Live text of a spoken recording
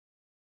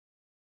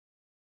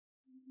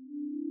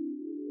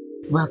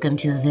Welcome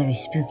to a very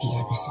spooky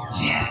episode.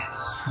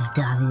 Yes. Of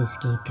Dobby the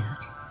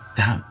Scapegoat.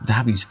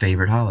 Dobby's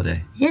favorite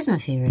holiday. It is my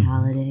favorite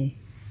holiday.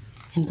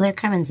 And Blair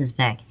Crimmins is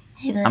back.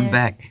 Hey, Blair. I'm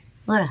back.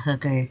 What a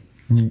hooker.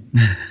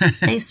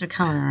 Thanks for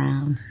coming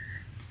around.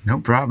 No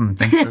problem.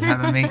 Thanks for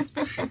having me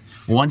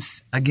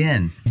once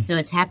again. So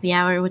it's happy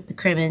hour with the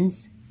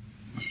Crimmins.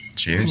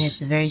 Cheers. And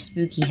it's a very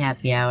spooky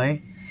happy hour.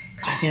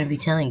 Because we're going to be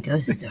telling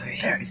ghost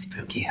stories. Very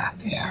spooky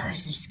happy hour. Yeah,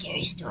 some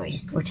scary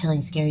stories. We're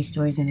telling scary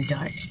stories in the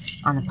dark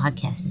on the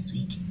podcast this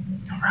week.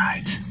 All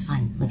right. It's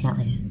fun. We got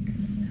we're going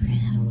to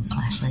have a little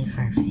flashlight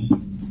for our face.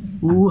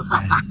 Ooh.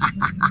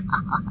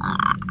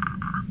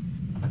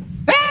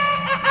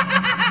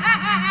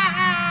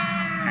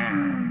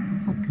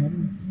 That's a good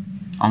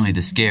one. Only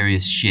the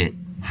scariest shit.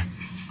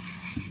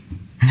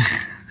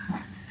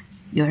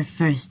 Your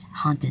first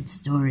haunted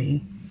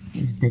story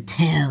is The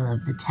Tale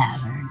of the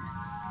Tavern.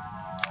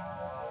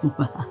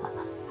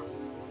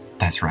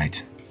 That's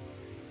right.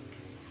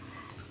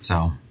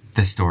 So,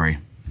 this story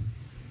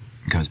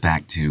goes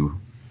back to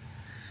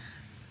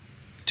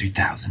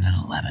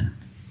 2011.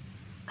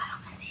 I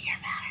don't think the year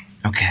matters.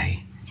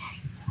 Okay.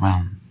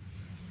 Well,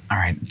 all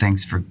right.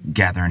 Thanks for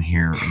gathering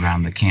here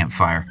around the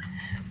campfire.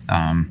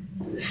 The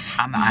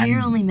year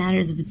only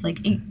matters if it's like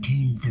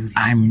 1836.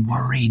 I'm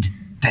worried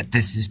that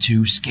this is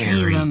too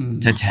scary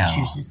Salem, to tell.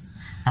 Massachusetts.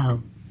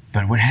 Oh.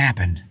 But what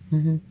happened?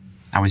 Mm-hmm.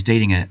 I was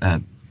dating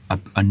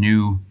a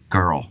new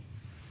girl,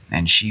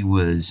 and she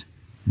was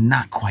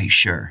not quite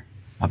sure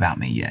about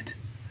me yet.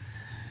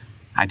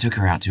 I took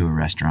her out to a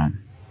restaurant,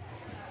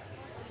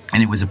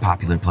 and it was a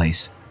popular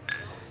place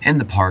in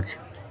the park,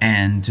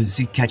 and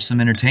to catch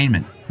some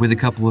entertainment with a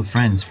couple of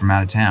friends from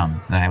out of town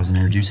that I was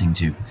introducing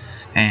to.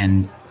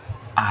 And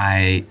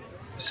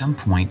some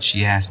point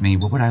she asked me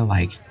what would I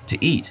like to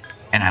eat,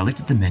 and I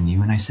looked at the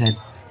menu and I said,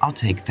 I'll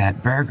take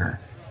that burger.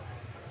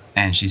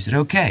 And she said,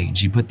 okay, and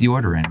she put the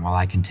order in while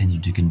I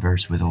continued to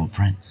converse with old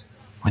friends.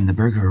 When the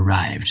burger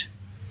arrived,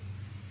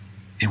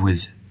 it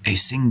was a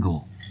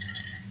single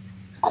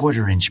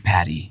quarter-inch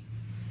patty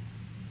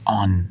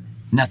on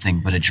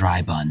nothing but a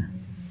dry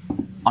bun,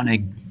 on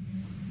a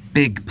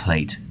big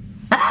plate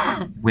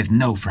with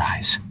no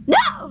fries.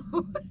 No!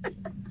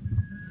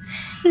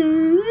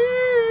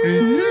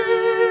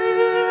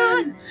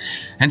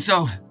 And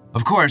so,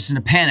 of course, in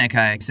a panic,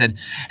 I said,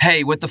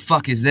 hey, what the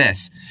fuck is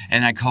this?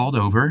 And I called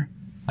over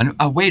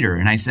a waiter,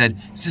 and I said,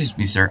 excuse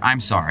me, sir,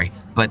 I'm sorry,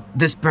 but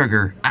this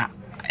burger,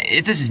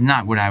 this is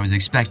not what I was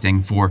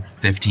expecting for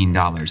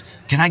 $15.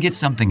 Can I get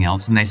something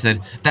else? And they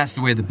said, that's the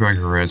way the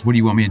burger is. What do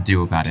you want me to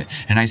do about it?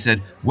 And I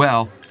said,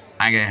 well,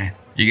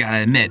 you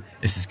gotta admit,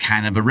 this is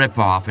kind of a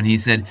ripoff. And he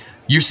said,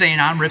 you're saying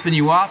I'm ripping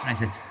you off? And I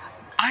said,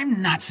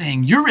 I'm not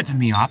saying you're ripping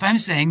me off. I'm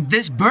saying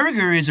this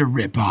burger is a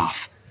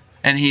ripoff.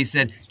 And he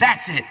said,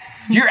 that's it.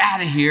 You're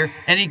out of here.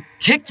 And he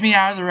kicked me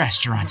out of the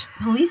restaurant.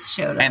 Police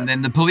showed up. And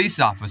then the police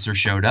officer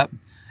showed up.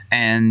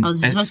 And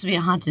this is supposed to be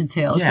a haunted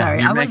tale. Yeah,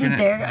 sorry, I wasn't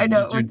there. I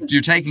know.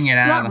 You're taking it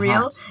out of the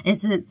haunt.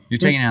 It's not real. You're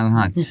taking it out of the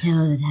haunt. The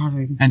Tale of the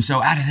Tavern. And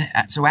so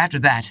after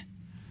that,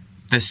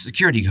 the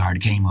security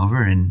guard came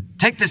over and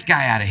take this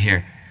guy out of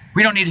here.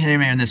 We don't need him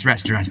in this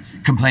restaurant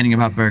complaining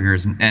about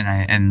burgers.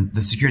 And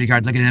the security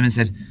guard looked at him and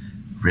said,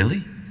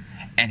 really?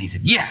 And he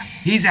said, yeah,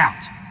 he's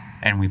out.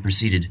 And we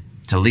proceeded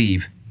to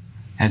leave.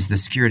 As the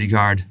security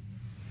guard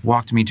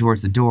walked me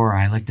towards the door,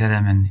 I looked at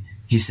him and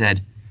he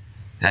said,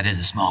 that is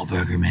a small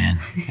burger, man.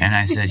 And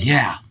I said,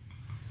 yeah.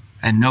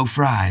 And no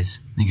fries.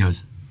 And he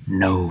goes,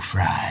 no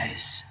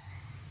fries.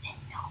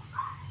 No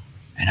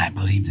fries. And I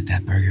believe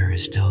that burger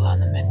is still on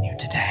the menu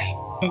today.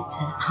 It's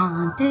a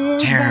haunted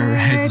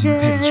terrorizing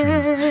burger.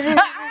 patrons.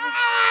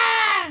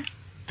 Ah!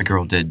 The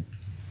girl did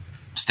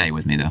stay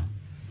with me, though.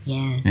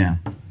 Yeah. Yeah.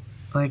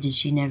 Or did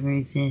she never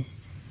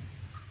exist?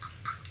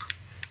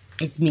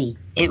 It's me.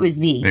 It was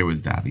me. It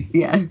was Dobby.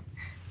 Yeah.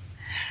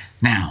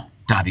 Now,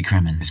 Dobby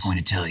Crimmins is going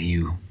to tell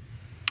you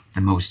the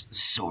most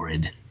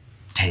sordid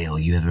tale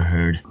you ever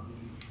heard.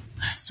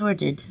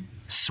 Sordid.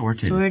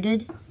 Sorted.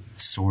 Sordid?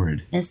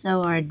 Sordid.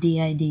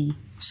 S-O-R-D-I-D.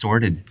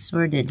 Sordid.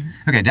 Sordid.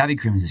 Okay, Dobby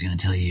Crimmins is going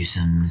to tell you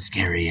some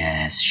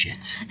scary-ass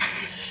shit.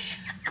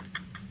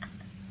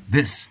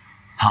 This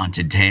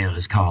haunted tale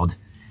is called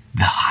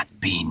The Hot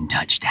Bean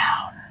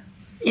Touchdown.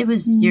 It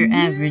was your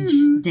average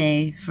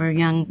day for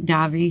young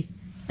Dobby,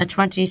 a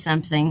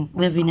 20-something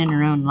living in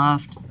her own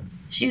loft.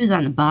 She was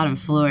on the bottom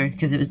floor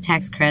because it was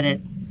tax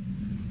credit.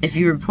 If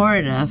you were poor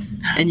enough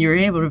and you were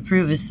able to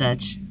prove as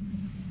such,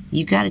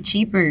 you got a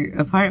cheaper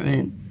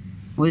apartment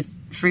with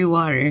free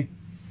water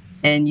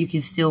and you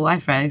could steal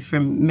Wi-Fi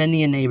from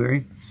many a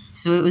neighbor.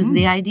 So it was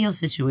the ideal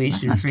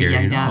situation for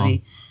young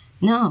Dobby.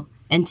 No,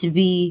 and to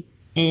be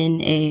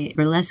in a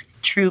burlesque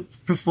troupe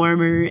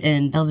performer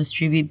and Elvis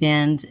tribute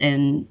band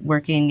and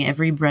working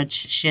every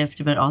brunch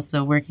shift, but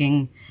also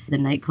working the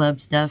nightclub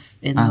stuff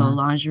in the whole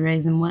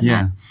lingeries and whatnot.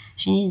 Yeah.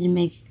 She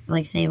needed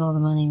to save all the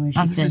money where she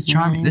could. This is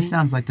charming. This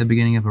sounds like the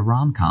beginning of a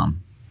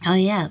rom-com. Oh,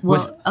 yeah.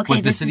 Well,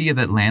 was the city of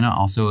Atlanta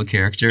also a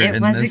character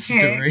in this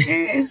story?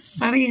 It's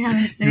funny how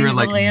the city you were of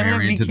like Atlanta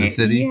married to the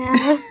city?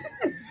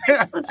 Yes.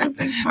 like such a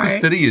big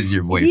part. That he is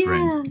your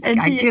boyfriend. Yeah.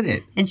 I get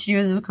it. And she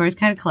was, of course,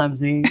 kind of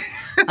clumsy.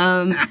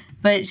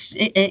 But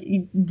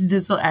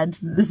this will add to,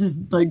 this is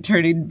like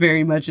turning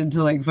very much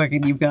into like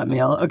fucking You've Got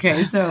Mail.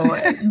 Okay, so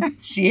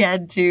she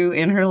had to,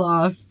 in her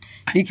loft,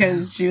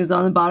 because she was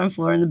on the bottom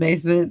floor in the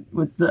basement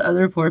with the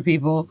other poor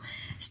people,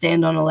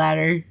 stand on a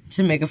ladder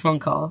to make a phone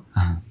call.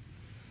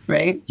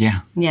 Right?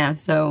 Yeah. Yeah,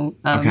 so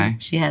Okay.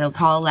 she had a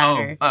tall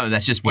ladder. Oh,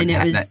 that's just what And it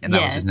happened. was- That was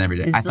yeah, just never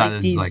did. it's I thought like it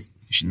was these- like,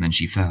 and then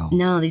she fell.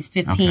 No, these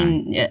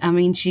 15, I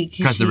mean,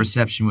 Because the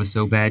reception was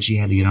so bad, she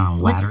had to get on a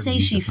ladder. let's say to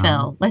use she the phone.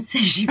 fell. Let's say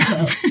she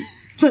fell.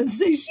 Let's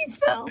say she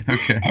fell.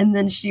 Okay. And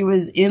then she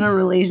was in a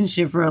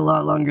relationship for a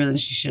lot longer than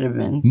she should have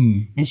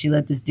been. And she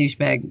let this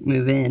douchebag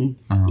move in,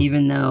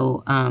 even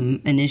though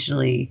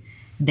initially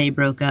they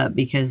broke up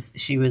because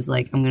she was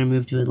like, I'm going to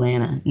move to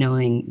Atlanta,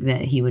 knowing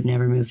that he would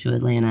never move to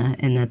Atlanta,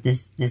 and that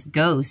this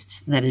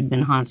ghost that had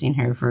been haunting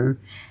her for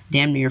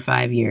damn near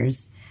 5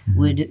 years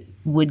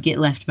would get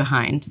left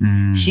behind.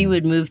 She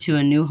would move to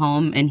a new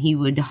home, and he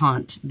would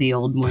haunt the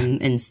old one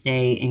and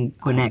stay in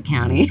Gwinnett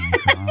County.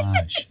 Oh my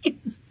gosh.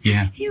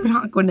 Yeah. He would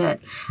haunt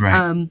Gwinnett.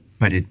 Right.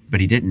 But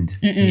he didn't.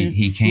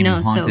 He came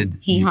and haunted.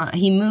 So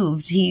he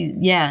moved.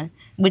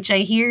 Which I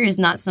hear is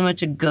not so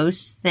much a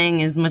ghost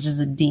thing as much as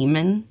a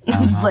demon.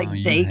 It's like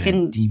you they had a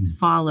can demon.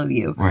 follow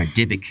you. Or a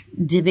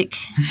Dybbuk.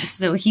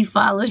 So he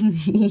followed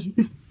me.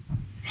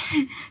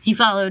 He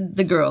followed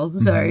the girl,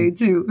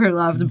 to her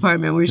loft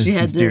apartment where This she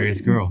had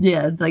mysterious girl.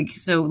 Yeah, like,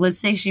 so let's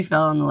say she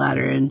fell on the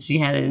ladder and she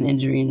had an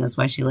injury and that's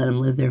why she let him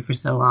live there for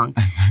so long.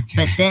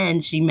 But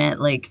then she met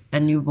like a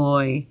new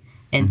boy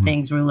and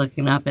things were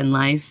looking up in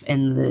life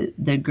and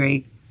the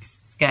gray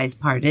skies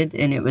parted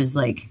and it was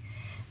like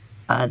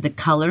the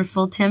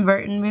colorful Tim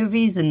Burton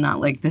movies and not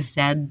like the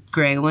sad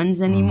gray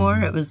ones anymore.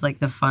 It was like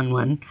the fun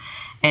one.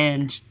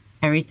 And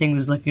everything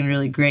was looking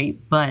really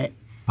great, but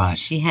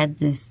she had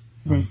this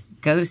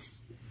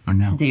ghost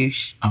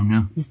douche. Oh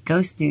no. This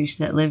ghost douche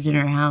that lived in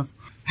her house.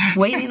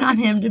 Waiting on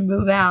him to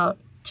move out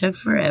took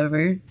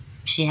forever.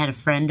 She had a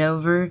friend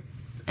over,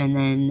 and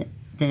then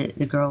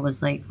the girl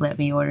was like, let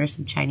me order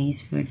some Chinese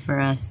food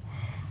for us.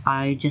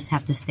 I just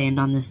have to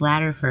stand on this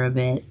ladder for a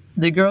bit.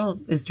 The girl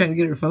is trying to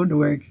get her phone to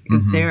work,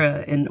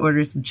 Sarah, and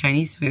order some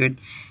Chinese food,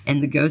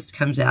 and the ghost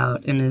comes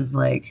out and is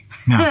like,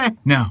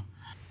 No.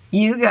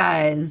 you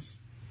guys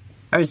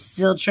are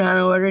still trying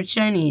to order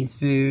Chinese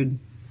food,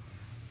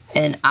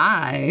 and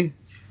I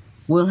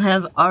will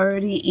have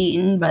already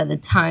eaten by the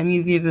time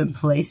you've even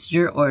placed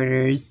your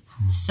orders.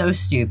 So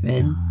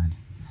stupid. God.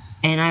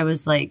 And I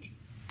was like...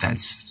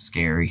 That's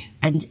scary.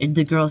 And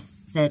the girl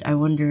said, I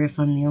wonder if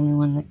I'm the only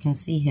one that can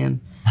see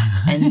him.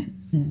 And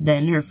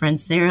then her friend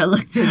Sarah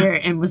looked at her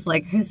and was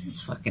like, who's this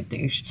fucking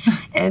douche?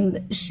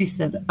 And she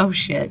said, oh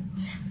shit,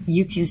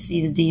 you can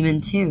see the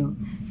demon too.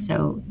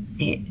 So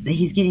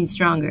he's getting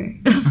stronger.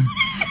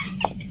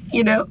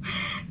 You know?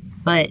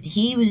 But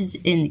he was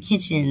in the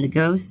kitchen, the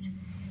ghost,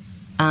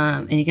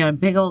 and he got a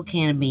big old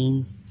can of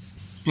beans.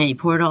 And he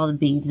poured all the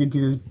beans into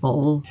this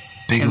bowl.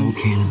 Big old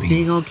can of beans.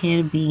 Big old can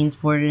of beans,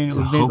 poured it into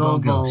a big hobo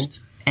old bowl. ghost.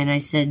 And I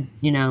said,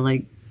 yeah,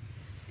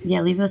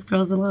 leave us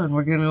girls alone.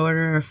 We're going to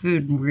order our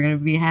food and we're going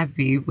to be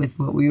happy with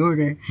what we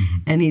order.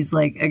 And he's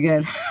like,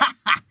 again,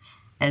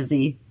 as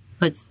he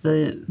puts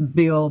the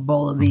big old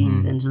bowl of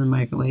beans into the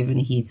microwave and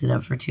he heats it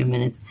up for 2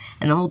 minutes.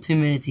 And the whole 2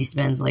 minutes he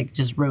spends like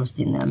just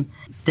roasting them.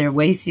 They're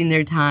wasting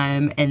their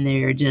time and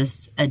they're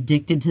just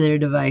addicted to their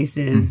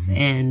devices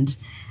and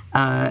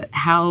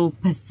how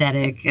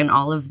pathetic and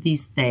all of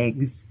these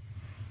things.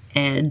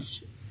 And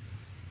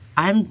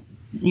I'm,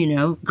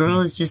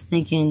 girl is just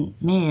thinking,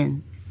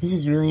 man, this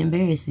is really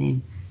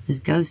embarrassing. This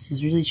ghost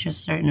is really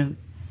just starting to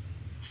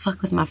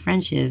fuck with my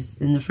friendships.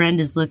 And the friend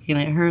is looking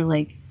at her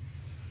like,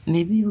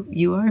 maybe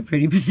you are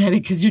pretty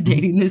pathetic because you're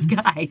dating this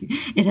guy.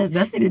 It has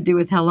nothing to do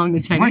with how long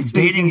the Chinese You weren't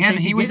dating him.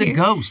 He was a here.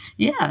 ghost.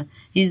 Yeah,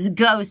 he's a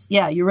ghost.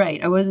 Yeah, you're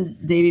right. I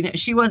wasn't dating.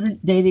 She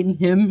wasn't dating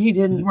him. He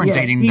didn't. You weren't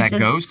dating that just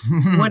ghost.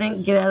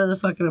 wouldn't get out of the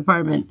fucking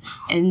apartment.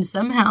 And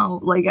somehow,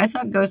 like, I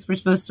thought ghosts were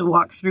supposed to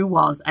walk through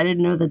walls. I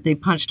didn't know that they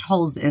punched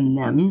holes in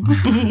them.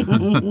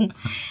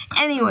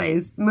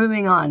 Anyways,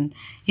 moving on.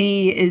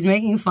 He is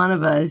making fun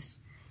of us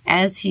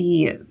as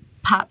he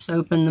pops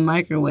open the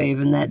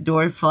microwave and that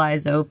door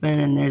flies open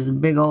and there's a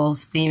big old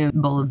steaming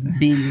bowl of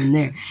beans in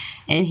there.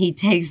 And he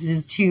takes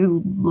his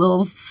 2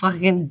 little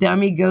fucking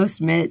dummy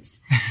ghost mitts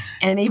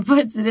and he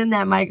puts it in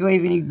that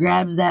microwave and he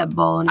grabs that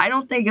bowl. And I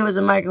don't think it was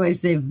a microwave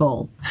safe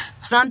bowl.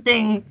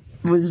 Something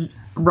was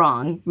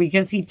wrong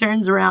because he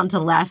turns around to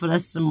laugh at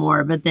us some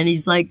more, but then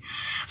he's like,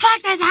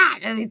 fuck, that's hot!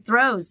 And he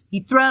throws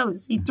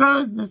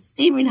the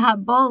steaming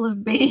hot bowl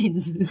of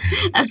beans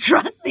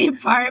across the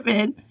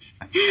apartment.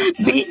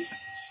 Beans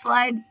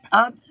slide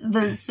up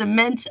the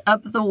cement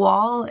up the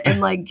wall and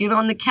like get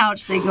on the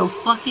couch. They go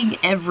fucking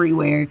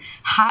everywhere.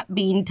 Hot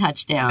bean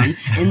touchdown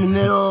in the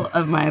middle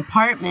of my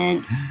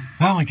apartment.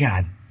 Oh my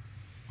God.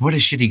 What a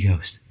shitty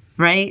ghost.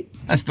 Right?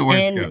 That's the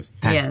worst ghost.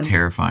 That's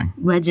terrifying.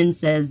 Legend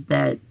says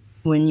that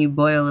when you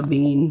boil a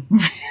bean,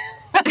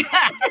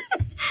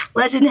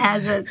 Legend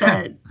has it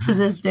that to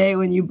this day,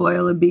 when you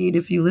boil a bean,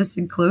 if you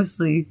listen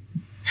closely,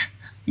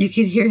 you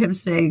can hear him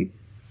say,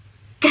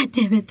 "God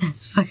damn it,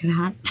 that's fucking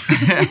hot."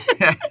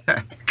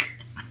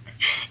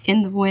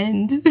 In the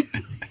wind.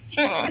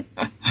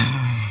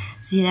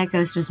 See, that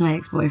ghost was my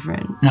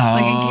ex-boyfriend.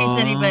 Like, in case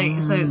anybody...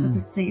 So,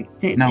 see...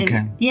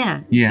 Okay.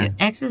 Yeah.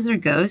 Exes are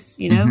ghosts,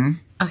 you know? Mm-hmm.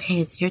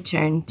 Okay, it's your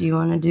turn. Do you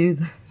want to do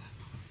the...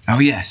 Oh,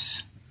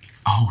 yes.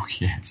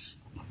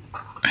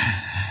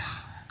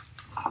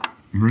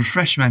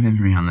 Refresh my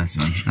memory on this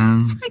one.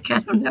 Like, I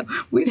don't know.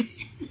 We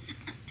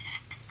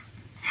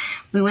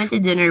went to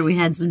dinner. We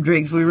had some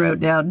drinks. We wrote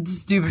down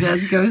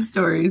stupid-ass ghost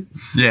stories.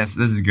 Yes,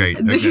 this is great.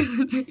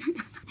 Okay.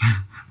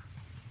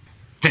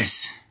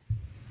 This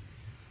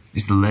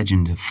is the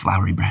legend of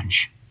Flowery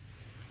Branch.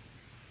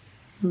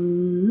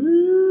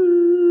 Ooh.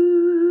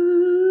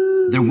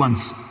 There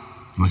once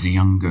was a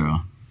young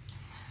girl.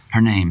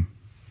 Her name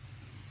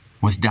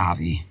was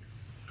Davy.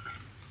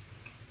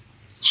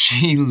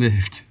 She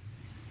lived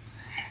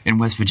in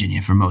West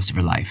Virginia for most of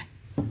her life.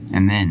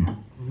 And then,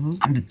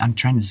 I'm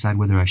trying to decide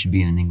whether I should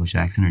be in an English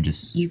accent or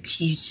just... You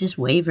just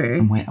waver.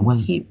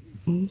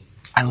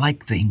 I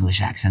like the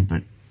English accent,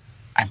 but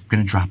I'm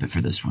going to drop it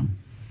for this one.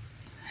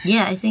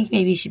 Yeah, I think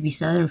maybe you should be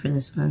Southern for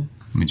this one.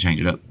 Let me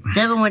change it up.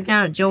 Devil went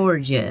down to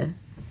Georgia.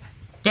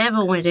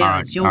 Devil went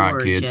down to Georgia. All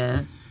right, kids.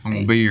 I'm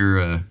going to be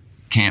your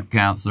camp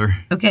counselor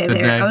Okay,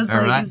 today. There. I was all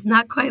like, right? It's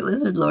not quite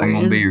Lizard Lord. I'm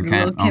going to be your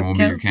camp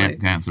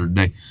counselor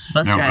today.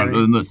 Bus driver.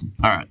 Listen,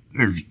 all right.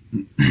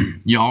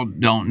 Y'all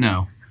don't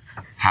know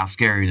how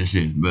scary this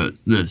is, but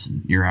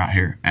listen, you're out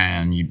here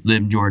and you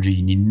live in Georgia.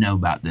 You need to know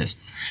about this.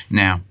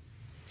 Now,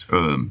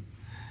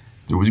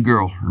 there was a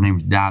girl. Her name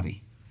was Davy.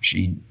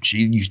 She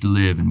used to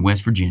live in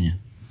West Virginia.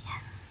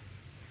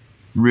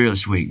 Really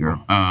sweet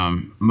girl.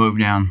 Moved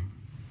down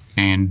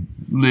and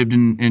lived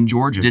in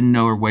Georgia. Didn't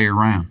know her way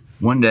around.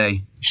 One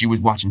day, she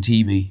was watching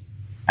TV,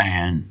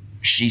 and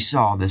she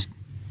saw this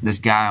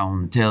guy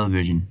on the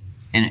television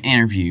in an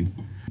interview.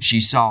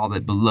 She saw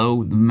that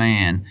below the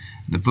man,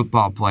 the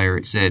football player,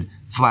 it said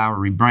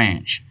Flowery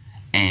Branch,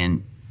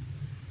 and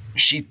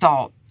she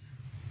thought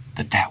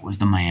that was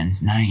the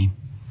man's name.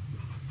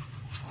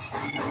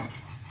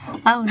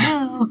 Oh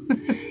no.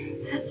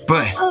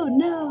 But oh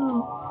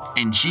no.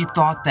 And she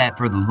thought that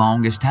for the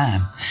longest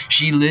time.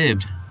 She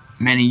lived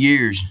many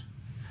years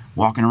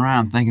walking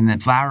around thinking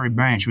that Flowery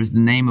Branch was the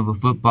name of a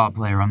football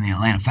player on the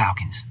Atlanta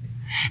Falcons.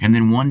 And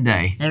then one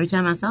day... Every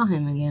time I saw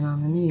him again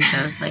on the news,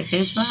 I was like,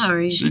 there's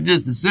Flowery. She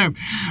just assumed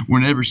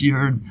whenever she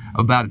heard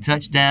about a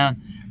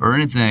touchdown or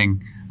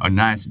anything, a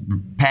nice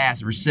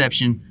pass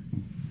reception,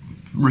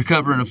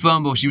 recovering a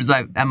fumble, she was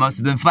like, that must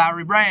have been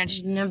Flowery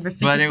Branch. Number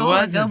 54, but it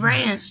wasn't. Go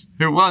Branch.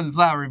 It wasn't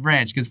Flowery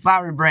Branch, because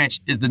Flowery Branch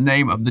is the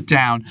name of the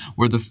town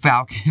where the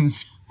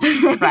Falcons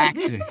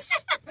practice.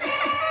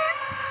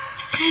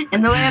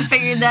 And the way I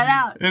figured that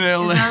out is I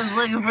was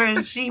looking for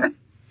a cheap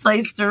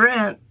place to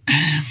rent,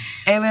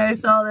 and I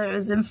saw that it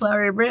was in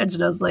Flowery Branch,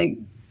 and I was like,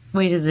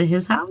 wait, is it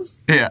his house?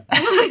 Yeah.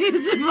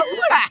 It's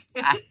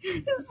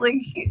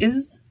like,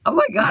 oh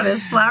my God,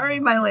 is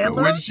Flowery my landlord?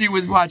 So when she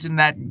was watching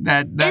that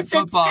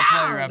football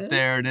player up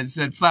there, and it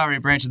said Flowery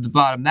Branch at the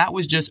bottom, that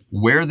was just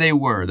where they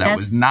were. That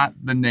was not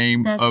the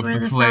name of the player.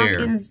 That's where the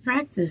Falcons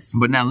practice.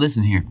 But now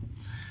listen here.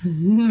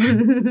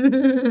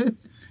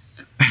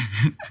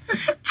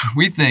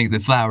 We think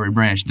that Flowery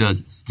Branch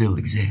does still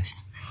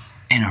exist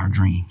in our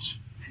dreams.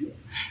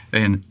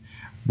 And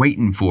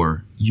waiting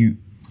for you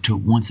to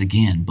once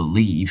again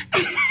believe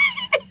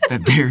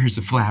that there is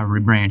a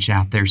Flowery Branch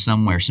out there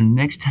somewhere. So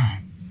next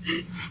time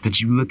that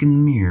you look in the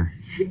mirror,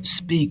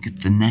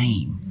 speak the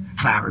name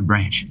Flowery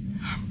Branch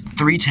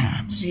 3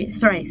 times.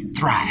 Thrice.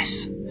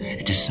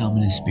 And just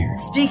summon his spirit.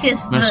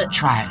 Speaketh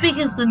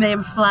the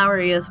name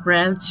Flowerieth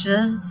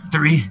Brancheth.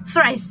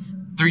 Thrice.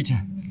 3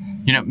 times.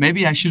 You know,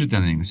 maybe I should have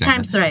done the English accent.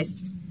 Times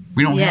thrice.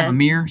 We don't have a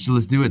mirror, so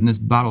let's do it in this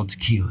bottle of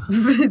tequila.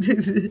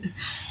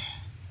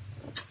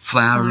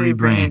 Flowery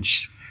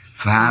Branch.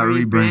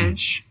 Flowery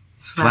Branch.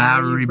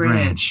 Flowery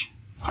Branch.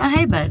 Oh,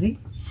 hey, buddy.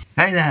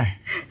 Hey there.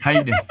 How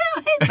you doing?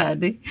 Hey,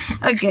 buddy.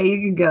 Okay, you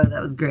can go. That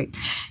was great.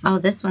 Oh,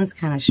 this one's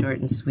kind of short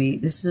and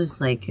sweet. This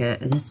was like,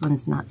 this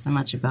one's not so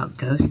much about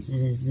ghosts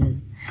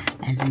as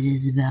it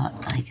is about,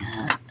 like,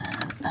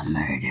 a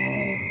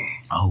murder.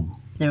 Oh.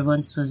 There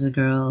once was a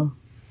girl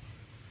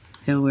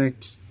who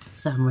worked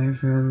somewhere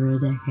for over a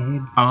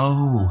decade.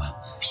 Oh.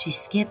 She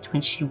skipped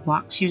when she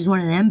walked. She was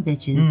one of them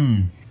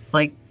bitches.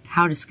 Like,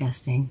 how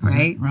disgusting,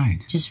 right?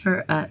 Right. Just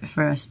for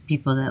us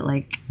people that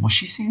like... Well,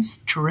 she seems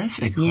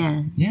terrific.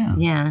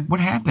 Yeah. What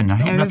happened? I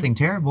hope nothing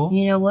terrible.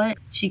 You know what?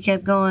 She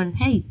kept going,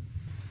 hey,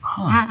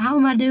 how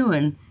am I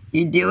doing?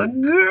 You're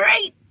doing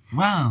great.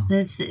 Wow.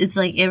 It's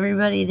like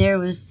everybody there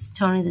was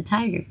Tony the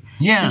Tiger.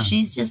 Yeah. So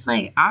she's just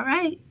like, all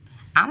right,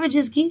 I'm going to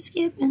just keep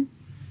skipping.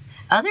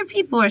 Other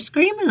people are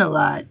screaming a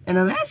lot, and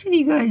I'm asking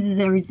you guys, is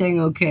everything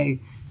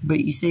okay? But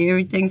you say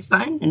everything's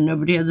fine, and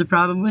nobody has a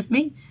problem with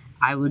me.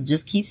 I will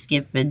just keep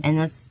skipping, and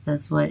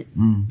that's what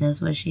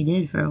she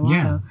did for a while.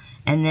 Yeah.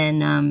 And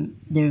then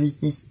there was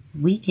this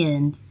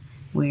weekend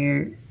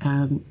where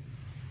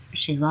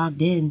she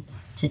logged in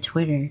to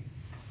Twitter,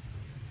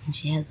 and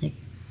she had like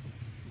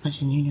a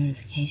bunch of new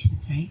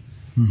notifications, right?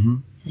 Mm-hmm.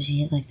 So she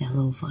hit like that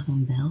little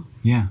fucking bell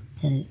Yeah.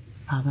 to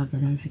pop up her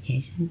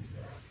notifications.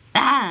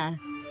 Ah!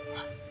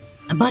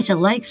 A bunch of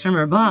likes from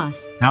her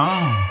boss.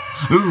 Oh.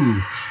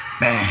 Ooh.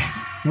 Bad.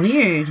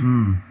 Weird.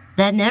 Mm.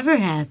 That never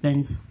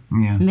happens.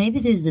 Yeah. Maybe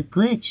there's a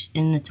glitch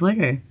in the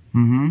Twitter.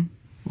 Mm-hmm.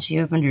 She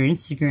opened her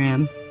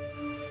Instagram.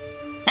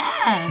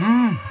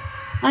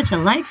 Ah! Bunch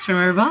of likes from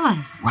her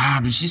boss. Wow,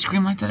 did she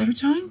scream like that every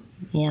time?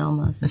 Yeah,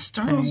 almost. It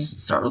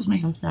startles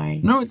me. I'm sorry.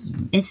 No,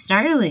 It's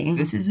startling.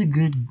 this is a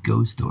good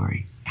ghost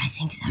story. I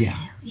think so Yeah. too.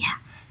 Yeah.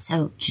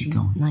 So Keep she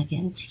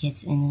going. she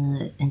gets into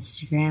the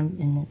Instagram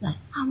and it's like,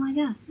 oh my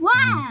god,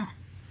 wow,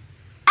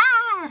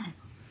 ah!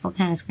 What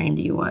kind of scream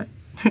do you want?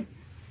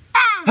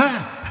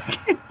 Ah!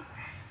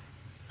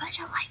 Bunch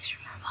of likes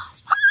from her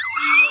boss.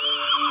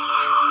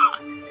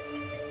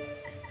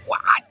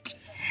 What?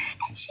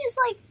 And she's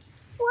like,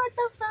 what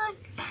the fuck?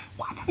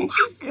 What? And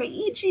she's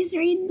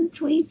reading the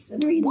tweets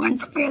and reading the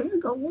Instagrams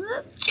and go,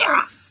 what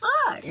the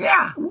fuck?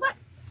 Yeah. What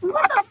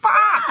the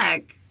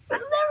fuck?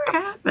 This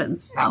never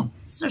happens. No.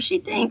 So she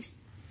thinks,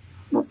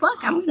 well,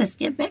 fuck, I'm gonna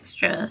skip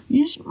extra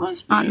You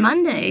must be. on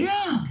Monday.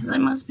 Yeah. Because I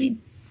must be.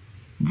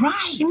 Right.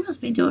 She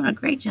must be doing a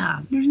great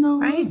job. There's no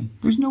Right? way.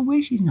 There's no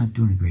way she's not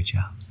doing a great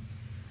job.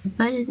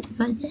 But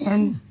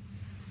then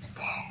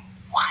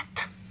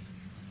What?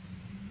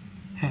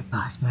 her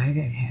boss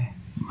murdered her.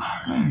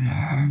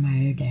 Murder.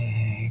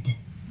 Murdered.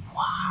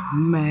 Wow.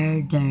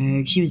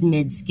 Murdered. She was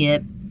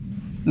mid-skip.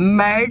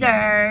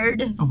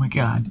 Murdered. Oh my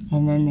God.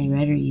 And then they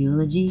read her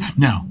eulogy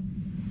No.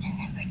 and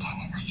then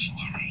pretended like she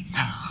never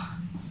existed.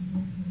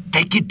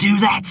 They could do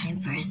that.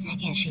 And for a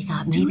second she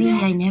thought, maybe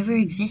I never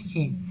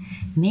existed.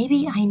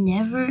 Maybe I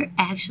never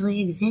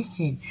actually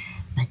existed.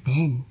 But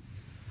then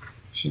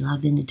she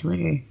logged into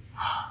Twitter.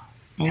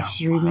 And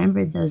she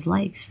remembered those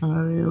likes from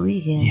over the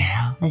weekend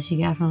Yeah. that she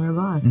got from her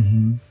boss.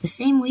 Mm-hmm. The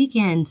same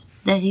weekend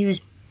that he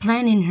was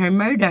planning her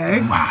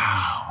murder,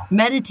 Wow.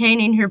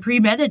 meditating her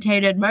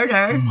premeditated Oh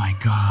murder. my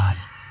God.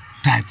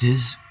 That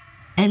is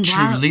And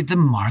while- truly the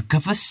mark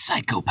of a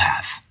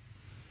psychopath.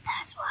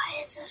 that's why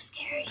it's a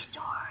scary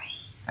story.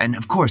 And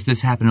of course,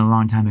 this happened a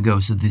long time ago,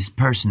 so this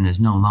person is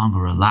no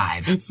longer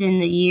alive. It's in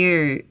the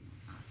year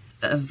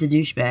of the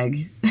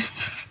douchebag.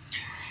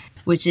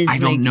 Which is I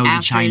don't like know the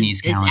after,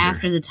 Chinese calendar. It's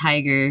after the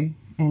tiger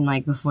and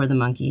like before the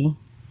monkey.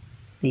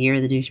 The year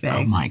of the douchebag.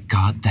 Oh my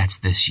God, that's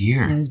this It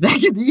year. was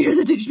back in the year of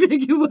the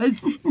douchebag. It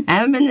was. I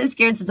haven't been this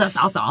scared since I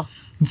saw Saw.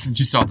 Since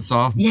you saw the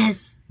Saw?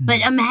 Yes.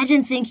 But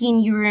imagine thinking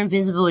you were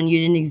invisible and you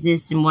didn't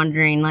exist and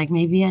wondering, like,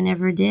 maybe I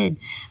never did.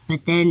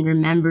 But then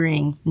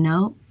remembering,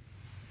 nope.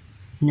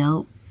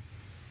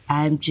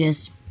 I've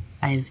just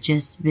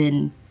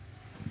been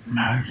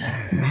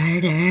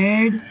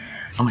murdered.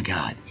 Oh my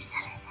God. Is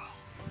that insane?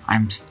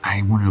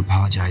 I want to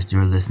apologize to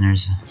our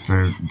listeners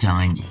for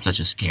telling such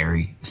a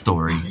scary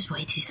story. That was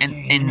way too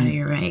scary. And- I know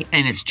you're right.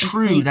 And it's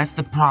true. like- That's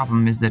the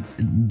problem, is that,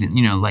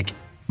 you know, like,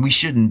 we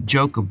shouldn't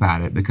joke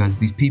about it because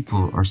these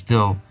people are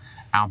still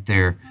out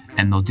there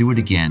and they'll do it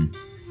again.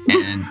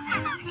 And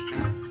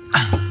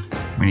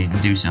we need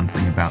to do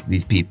something about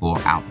these people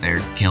out there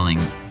killing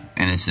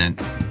innocent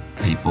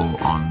people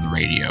on the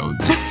radio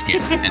that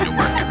get into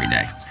work every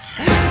day.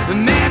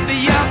 Maybe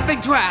you'll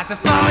think twice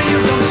before you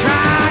go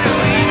try to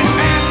even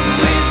mess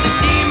with the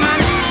demon.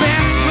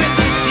 Mess with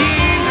the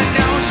demon,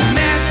 don't you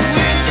mess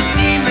with the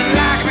demon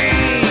like me.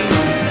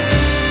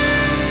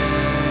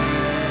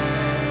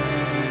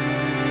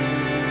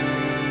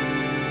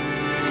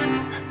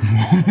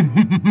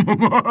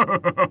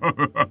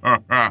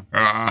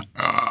 I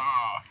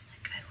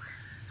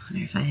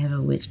wonder if I have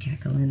a witch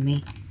cackle in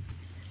me.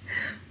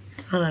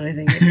 Hold on, I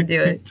think I can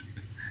do it.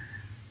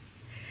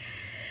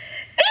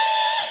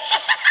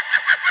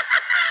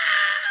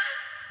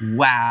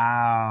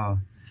 Wow.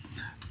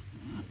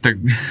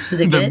 Is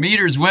The it good?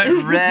 meters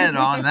went red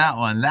on that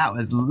one. That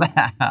was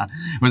loud.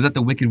 Was that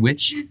the Wicked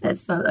Witch? That's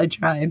so, I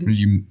tried.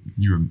 You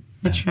were.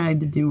 I tried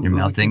to do You're a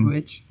melting? Wicked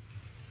Witch.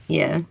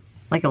 Yeah.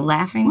 Like a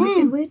laughing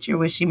Wicked Witch, or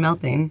was she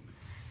melting?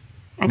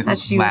 I thought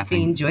she was Laughing.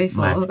 being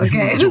joyful. Laughing.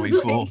 Okay.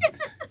 Joyful.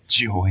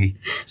 Joy.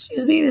 She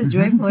was being as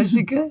joyful as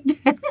she could.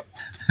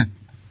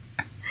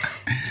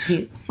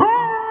 Cute.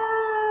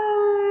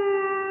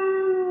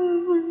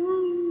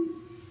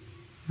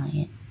 Like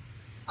it.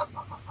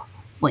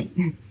 Wait.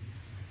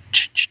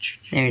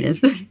 There it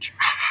is.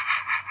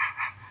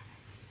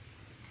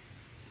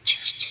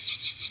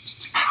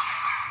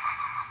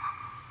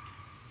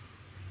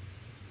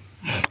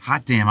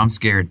 Hot damn, I'm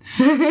scared.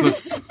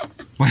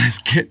 Let's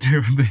get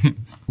to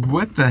this.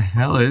 What the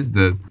hell is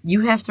this?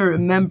 You have to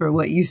remember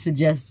what you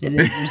suggested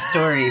in your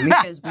story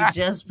because we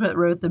just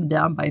wrote them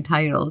down by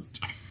titles.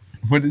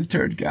 What is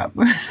Turd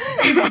Goblin?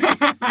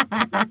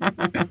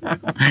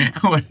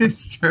 What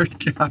is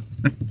Turd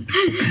Goblin?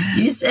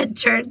 You said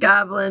Turd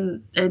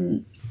Goblin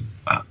and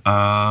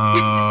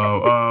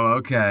Oh,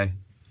 okay.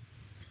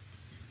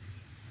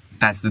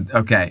 That's the,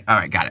 okay. All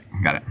right, got it.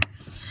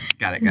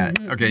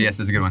 Okay, yes,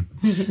 that's a good one.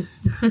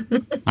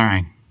 All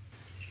right.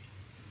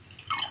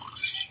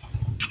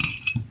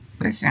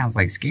 That sounds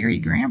like scary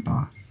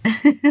grandpa.